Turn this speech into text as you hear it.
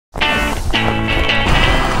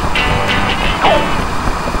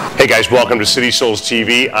Hey guys, welcome to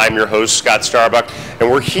CitySolesTV. I'm your host, Scott Starbuck, and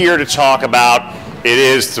we're here to talk about, it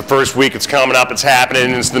is the first week, it's coming up, it's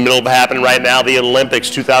happening, it's in the middle of happening right now, the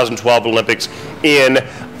Olympics, 2012 Olympics in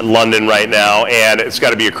London right now, and it's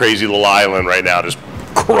got to be a crazy little island right now, just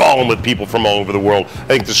crawling with people from all over the world. I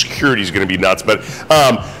think the security is going to be nuts, but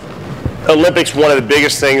Olympics, one of the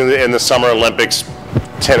biggest things in the Summer Olympics,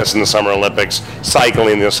 tennis in the Summer Olympics,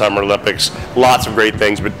 cycling in the Summer Olympics, lots of great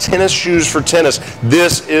things, but tennis shoes for tennis.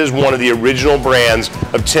 This is one of the original brands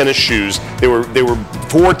of tennis shoes. They were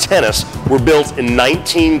for tennis, were built in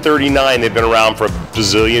 1939. They've been around for a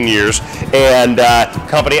bazillion years, and a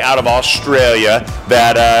company out of Australia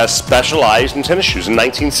that specialized in tennis shoes. In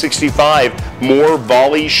 1965, more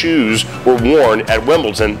Volley shoes were worn at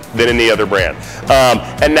Wimbledon than any other brand.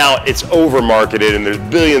 And now it's over-marketed, and there's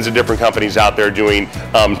billions of different companies out there doing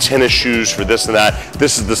tennis shoes for this and that.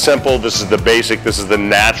 This is the simple, this is the basic, this is the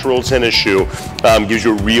natural tennis shoe. Gives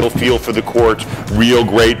you a real feel for the court, real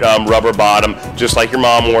great rubber bottom, just like your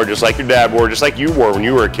mom wore, just like your dad wore, just like you wore when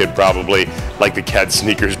you were a kid probably, like the Keds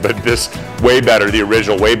sneakers, but this way better, the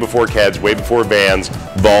original, way before Keds, way before Vans,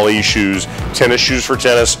 Volley shoes, tennis shoes for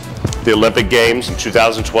tennis. The Olympic Games in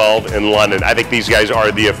 2012 in London. I think these guys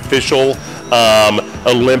are the official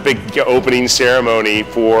Olympic opening ceremony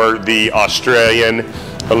for the Australian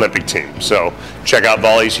Olympic team. So check out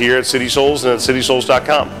Volleys here at CitySoles and at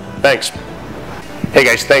CitySoles.com. Thanks. Hey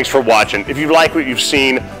guys, thanks for watching. If you like what you've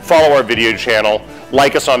seen, follow our video channel,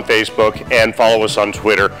 like us on Facebook, and follow us on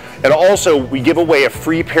Twitter. And also, we give away a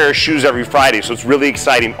free pair of shoes every Friday, so it's really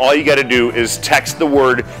exciting. All you gotta do is text the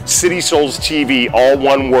word CitySolesTV, all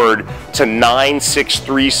one word, to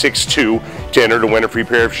 96362 to enter to win a free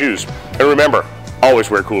pair of shoes. And remember, always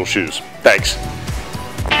wear cool shoes. Thanks.